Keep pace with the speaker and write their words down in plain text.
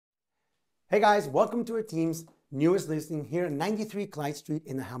Hey guys, welcome to our team's newest listing here at 93 Clyde Street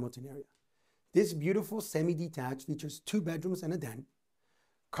in the Hamilton area. This beautiful semi-detached features 2 bedrooms and a den,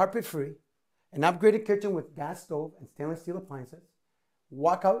 carpet-free, an upgraded kitchen with gas stove and stainless steel appliances,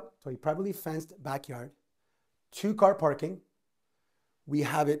 walkout to a privately fenced backyard, 2-car parking. We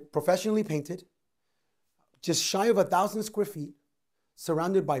have it professionally painted, just shy of 1,000 square feet,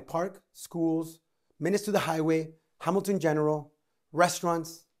 surrounded by park, schools, minutes to the highway, Hamilton General,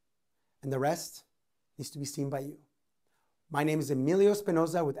 restaurants, and the rest needs to be seen by you. My name is Emilio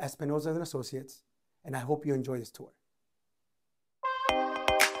Espinosa with Espinosa & Associates, and I hope you enjoy this tour.